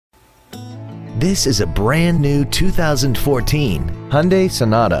This is a brand new 2014 Hyundai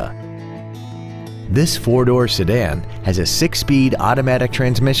Sonata. This four-door sedan has a 6-speed automatic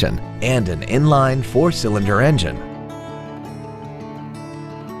transmission and an inline 4-cylinder engine.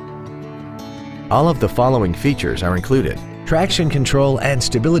 All of the following features are included: traction control and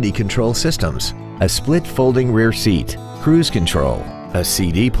stability control systems, a split folding rear seat, cruise control, a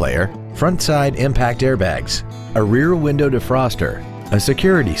CD player, front side impact airbags, a rear window defroster, a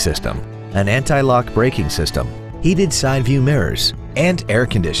security system, an anti-lock braking system, heated side view mirrors, and air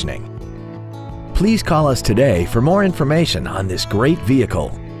conditioning. Please call us today for more information on this great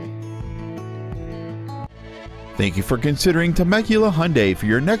vehicle. Thank you for considering Temecula Hyundai for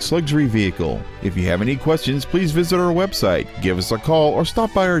your next luxury vehicle. If you have any questions, please visit our website, give us a call, or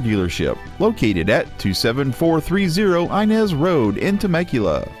stop by our dealership located at 27430 Inez Road in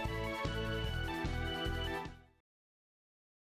Temecula.